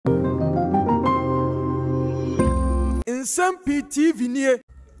Nsem-Pii TV nie.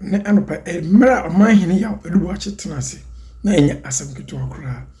 Ne anopa mra Omanhene Yaw Adu Boakye tenase na enya asem keto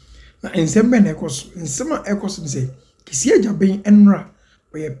akura na nsem be na ekoso nsem a ekoso nse Kissi Agyabeng enra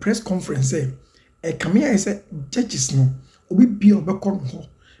we press conference kamia ise judges no obi bia obekọ ho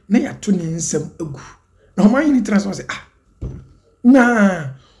na ya to ne nsem agu na Omanhene tenase say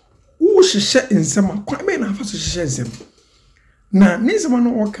na wo hihye nsem akwa be na afa so hihye nsem na nsem no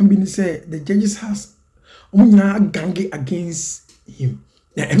what can be say the judges has omunyina gange against him.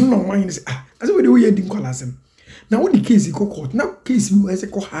 Na eno no man say as we dey hear din kwalasem na wo di case go court na case we say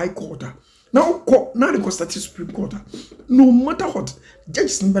go high court na ko na the constitutional supreme court no matter what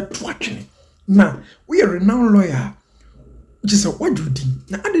judges number twatching na we are renowned lawyer just what you din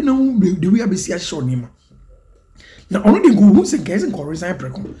na ade na the we abesi a show nima na ono dey go who say guys in resign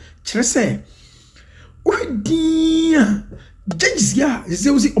precon kire say we din judges ya say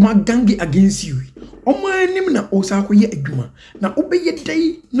o ma gangi against you Omanim na osa ko ye adwuma na obeye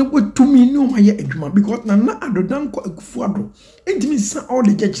dai na watumi ni o ma ye adwuma because na adodan ko agufu ado entimi sa all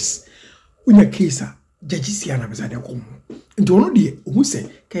the judges unya case judges ya na besade ko nti ono de ohu se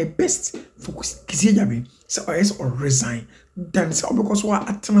ka best focus Kissi Agyabeng so or resign dan so because wa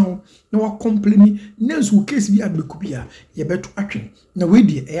atena ho na wa complain na so case bi adbekubia ye beto atwen na we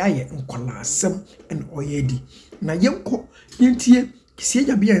de ye nkola asem en oyedi na yenko yentie Kissi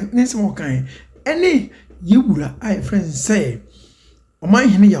Agyabeng nsem okan any yewura I friends say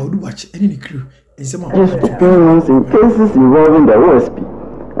Omanhene Yaw Adu Boakye any crew experience in cases involving the OSP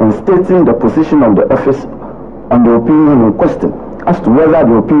and stating the position of the office on the opinion in question as to whether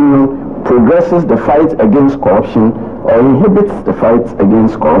the opinion progresses the fight against corruption or inhibits the fight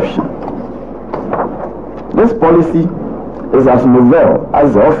against corruption. This policy is as novel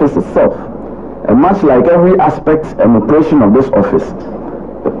as the office itself, and much like every aspect and operation of this office,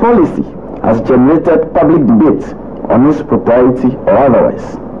 the policy has generated public debate on its propriety or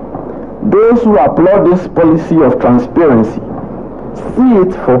otherwise. Those who applaud this policy of transparency see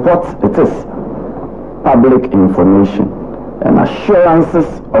it for what it is: public information and assurances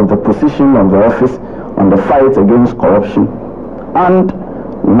of the position of the office on the fight against corruption, and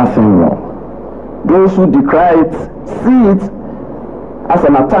nothing more. Those who decry it see it as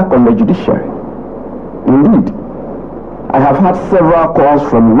an attack on the judiciary. Indeed, I have had several calls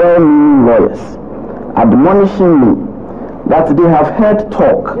from well-meaning lawyers admonishing me that they have heard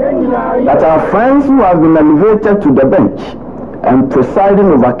talk that our friends who have been elevated to the bench and presiding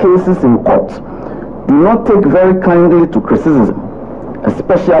over cases in court do not take very kindly to criticism,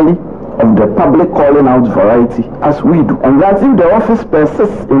 especially of the public calling out variety as we do, and that if the office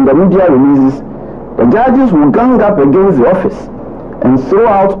persists in the media releases, the judges will gang up against the office and throw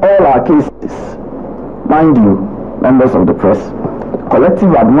out all our cases. Mind you, members of the press,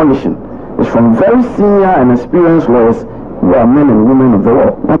 collective admonition is from very senior and experienced lawyers who are men and women of the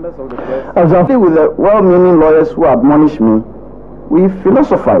law. As I say with the well-meaning lawyers who admonish me, we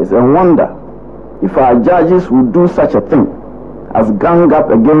philosophize and wonder if our judges would do such a thing as gang up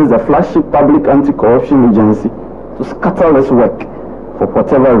against the flagship public anti-corruption agency to scatter its work for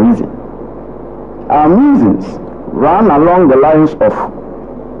whatever reason. Our musings run along the lines of,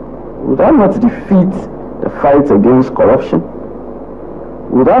 would I not defeat the fight against corruption?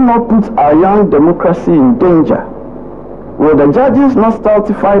 Would that not put our young democracy in danger? Will the judges not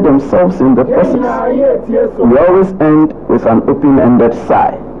stultify themselves in the process? We always end with an open-ended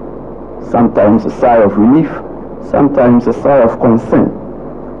sigh. Sometimes a sigh of relief, sometimes a sigh of concern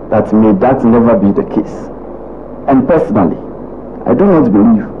that may that never be the case. And personally, I do not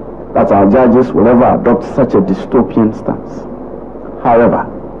believe that our judges will ever adopt such a dystopian stance. However,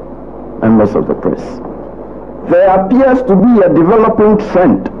 members of the press, there appears to be a developing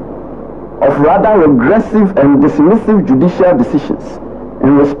trend of rather regressive and dismissive judicial decisions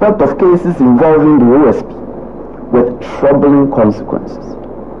in respect of cases involving the OSP with troubling consequences.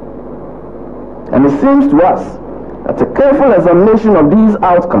 And it seems to us that a careful examination of these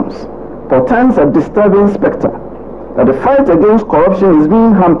outcomes portends a disturbing specter that the fight against corruption is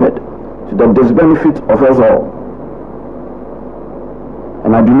being hampered to the disbenefit of us all.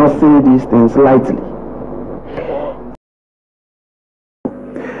 And I do not say these things lightly.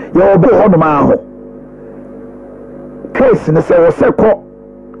 Your be on my case in the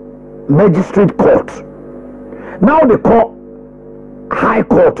magistrate court. Now they call high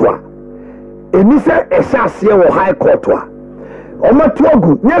court. And this is a high court. Oma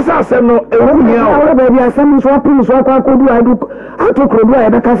tuogu nyesa asem no ewu nia o baby asem so pin so akwa kodu adu atokodu e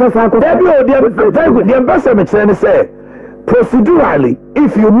be kasa sa akwa debi o dey very good the ambassador me say procedurally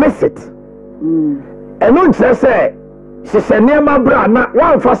if you miss it and no say se se nema bra na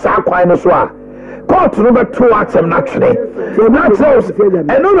wan fa sa akwa no so a court no be to atem naturally not so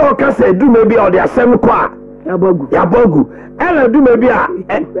and no can say do maybe or the assembly kwa yabogu and do maybe or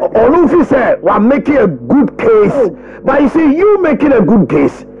if say we are making a good case but you see you making a good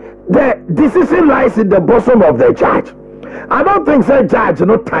case the decision lies in the bosom of the judge. I don't think say judge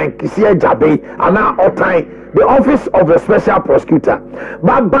no time Kissi Agyabeng and now all time the office of the special prosecutor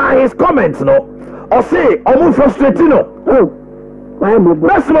but by his comments no or say almost frustrating no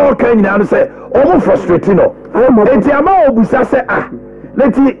that's not okay now say almost frustrating no it's about obusa say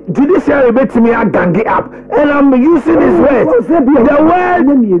let the judiciary bet me a gang up and I'm using this word the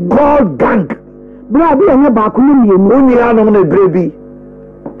word called gang bra bi anya ba ko no mienu oni anom na brebi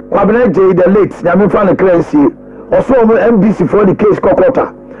kwabena J the late na me fa na clearance also MBC for the case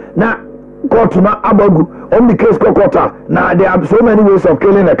kokota na court na abagu on the case kokota na there are so many ways of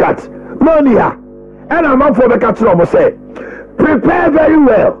killing a cat money here and I'm for the cat no say prepare very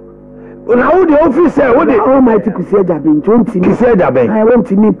well now the office say what the almighty Kissi Agyabeng Kissi Agyabeng I want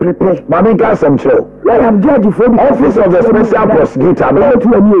to me prepare mama can some show I am judge for the office of the special prosecutor about to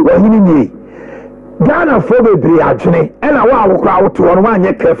me we hini Ghana for bebre adwene and I wa wokra woto no wa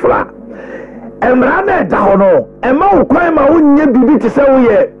nye careful emra na da ho no ema wokwan ma wonye bibi te se wo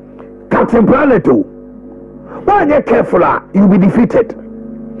ye Captain Planet o wa nye careful you be defeated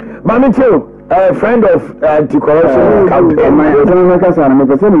mama tell a friend of anti-corruption campaign. My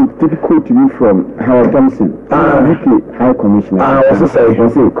person typical to you from Howard Thompson, UK High Commissioner.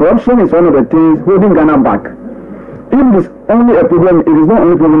 Corruption is one of the things holding Ghana back. If it is only a problem, it is not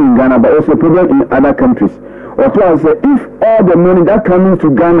only a problem in Ghana, but also a problem in other countries. Or to say, if all the money that comes to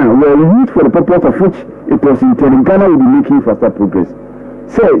Ghana were used for the purpose of which it was intended, Ghana would be making faster progress.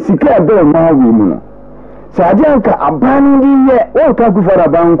 Say, Sika Abel Mahawi. Sajanka abanu di ye o ka ku fara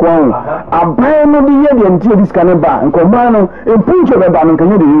ban kwa abanu di ye de ntie dis kan ba nko ma no empuncho be ba no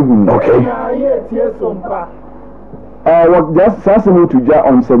kan ye de hu okay what just Sasimo to ja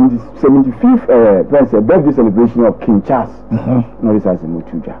on 75th birthday celebration of King Charles no this Sasimo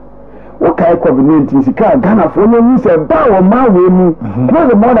to ja o kai COVID-19 sika Ghana for no hu se ba o ma we mu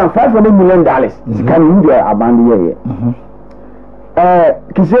close more than $500 million sika ni dia abanu ye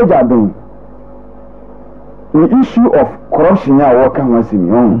Kissi Agyabeng the issue of corruption ya working once in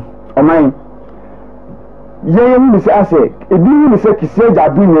me Oman ye me say ase ebi me say Kissi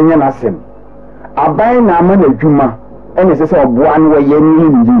Agyabeng nyen na asem aban na ama na adwuma ene say oboa ne we ye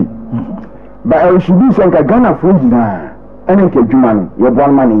ni but I should be saying Ghana for jina ene ke adwuma no ye boa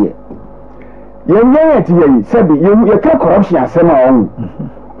ma ne ye ye ti ye say bi ye ka corruption asem a on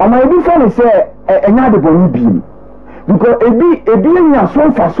Oman ebi fa ne say enya de boni bi because ebi enya so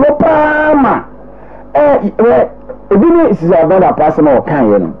fa so pa ma ebini is about a person or can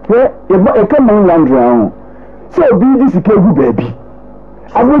you know e come on landry so be this gu baby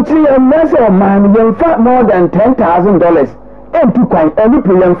abuchi a mess of man you fa more than $10,000 and to coin any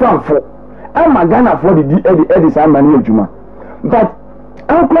plan from for am Ghana for the edis amani ejuma but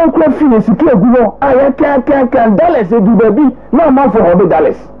uncle finish gu no I can dollars do baby no more for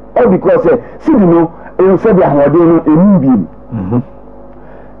 $100 all because see you know you said the holiday no bi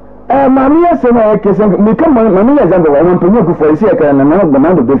Mami say na kese me come mami ya zambe wa mpanyo ku for isi e kana na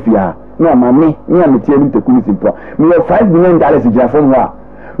banando be fia no mami me am tie mi tekuni simple me $5 million jira from wa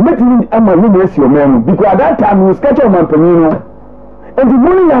metini ama me no esi o memu because at that time we sketch on mpanyo no and the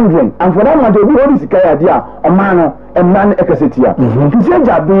money landing and for that matter we hold sika ya dia o man no e man e kasetia Kissi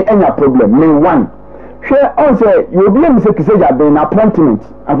Agyabeng enya problem me one hwe on say you be me say Kissi Agyabeng na appointment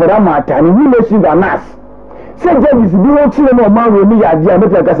and for that matter ni relation the nurse say judges be no chile no man we me ya dia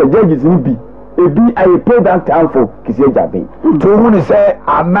make like say judges ni bi ebi I pay that time for Kissi Agyabeng to who say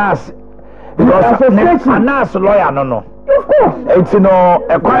anas because anas lawyer no of course it's no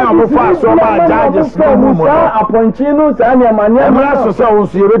e kwai amofa so ba judges no mu mo appointino sa na mania emra so say o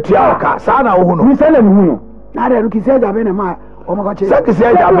so yeretua aka sa na wo hu no mi say na mi hu no na da Kissi Agyabeng na ma o ma ko che say Kissi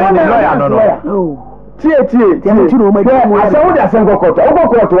Agyabeng lawyer no tie no ma asa wo da sen kokoto o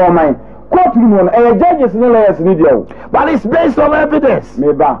kokoto o man court room judges no lawyers need you but it's based on evidence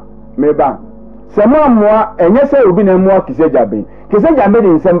meba sema moa enye say obi na moa Kissi Agyabeng in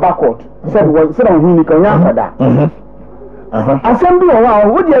Nsem-Pii court said on hini kan ya fada assembly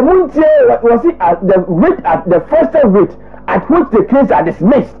what the muntie was it at the rate at the first rate at which the case are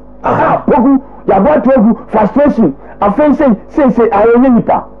dismissed pogu ya botogu frustration offense say ayenye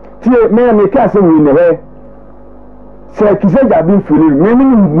nipa tie me ka say we ne say Kissi Agyabeng feeling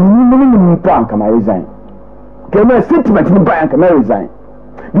me plan can I resign can I statement in buy can I resign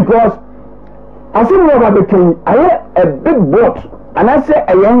because I see what about the king I a big boat and I say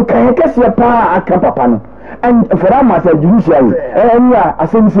a young can kesi pa aka papa no And for that matter, judiciary,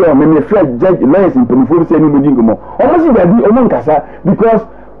 assembly or many judge lawyers in Penifo say anybody go more. Almost there be Oman Kasa because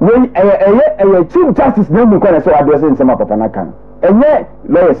when a chief justice name can so addressing some Papanakan. And yet,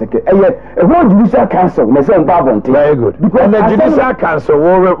 lawyers, a whole judicial council, very good. Because the judicial council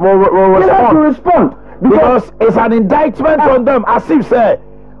will respond. Because it's an indictment on them, as if say,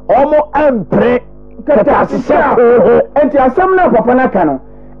 Omo Mpre, and the assembly of Papanakan,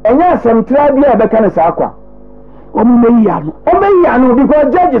 and yes, some tribal Becanisaqua. Omeyano,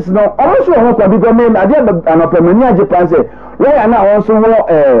 because judges know also because men are there an opinion Japan say, where are now also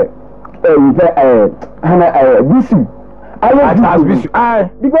BC.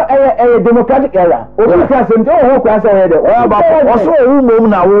 Because a democratic era. Also,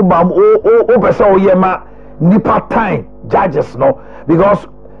 nipa time judges no because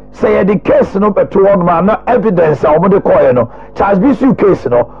say the case no but toward man no evidence or the call no Charles BC case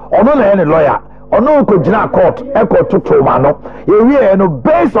no or no any lawyer. Ono ko jina court eko toto ma no ye no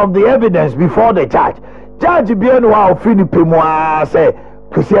based on the evidence before the judge bi eno wa ofini pemu a say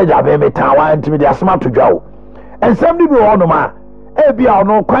Kissi Agyabeng meta wa ntimi de asema to dwawo ensem bi wo no ma e bia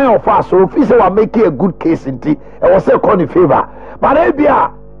ono kwan of us so fi say wa make a good case nti e was say call in favor but e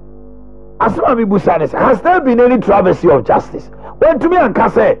bia asema bi busanes has there been any travesty of justice when to me anka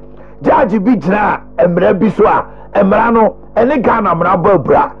say judge bi jina emra bi so a emra no ene Ghana mra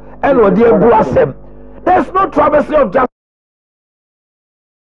babra and what dear Buasem. There's no travesty of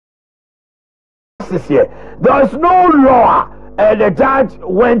justice here. There is no law, and the judge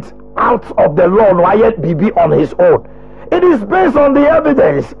went out of the law, no yet be on his own. It is based on the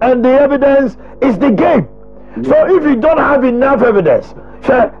evidence, and the evidence is the game. So if you don't have enough evidence,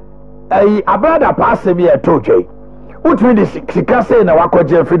 I brother passed me a toje. What mean the Sikase na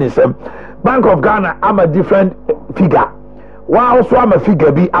wakoje finisem? Bank of Ghana, I'm a different figure. Wow, so I'm a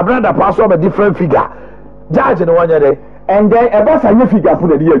figure be a brother pass on a different figure. Judge in 1 year. And then a boss and figure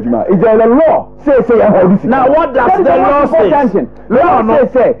put a year. Is there a law? Say, now what does the law say? Law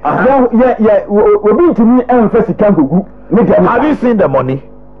say, we're going to me and first group. Have you seen the money?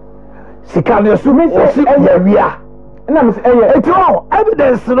 Sikan assuming we are. It's all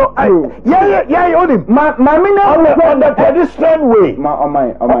evidence, on the pedestrian way.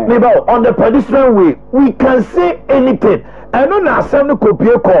 On the pedestrian way, we can say anything. And no assembly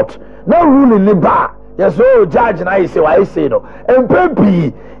copy court, no rule in the bar. Yes, oh, judge, and I say, I say no. And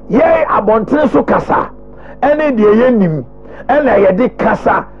Nsem-Pii, abonte so kasa, and then the yenim, and I did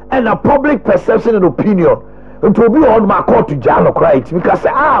kasa, and a public perception and opinion. It will be on my court to Jano right because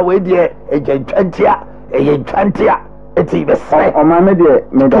wait there, a gentantia. It's even say, oh, my dear,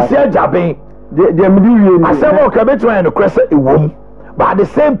 Kissi Agyabeng, I said, okay, I'm trying to cross a womb, but at the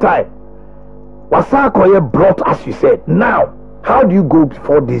same time, Wasakoye brought, as you said. Now, how do you go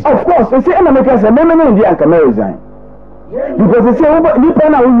before this? Of course, you see, Americans are many Indian can resign. Because you say, you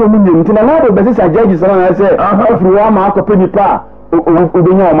can now win to another basis. I judge and I say, if you want my copy, pa,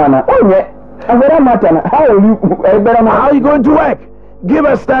 mana. Oh, yeah, how are you going to work? Give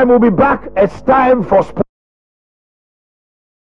us time, we'll be back. It's time for sport.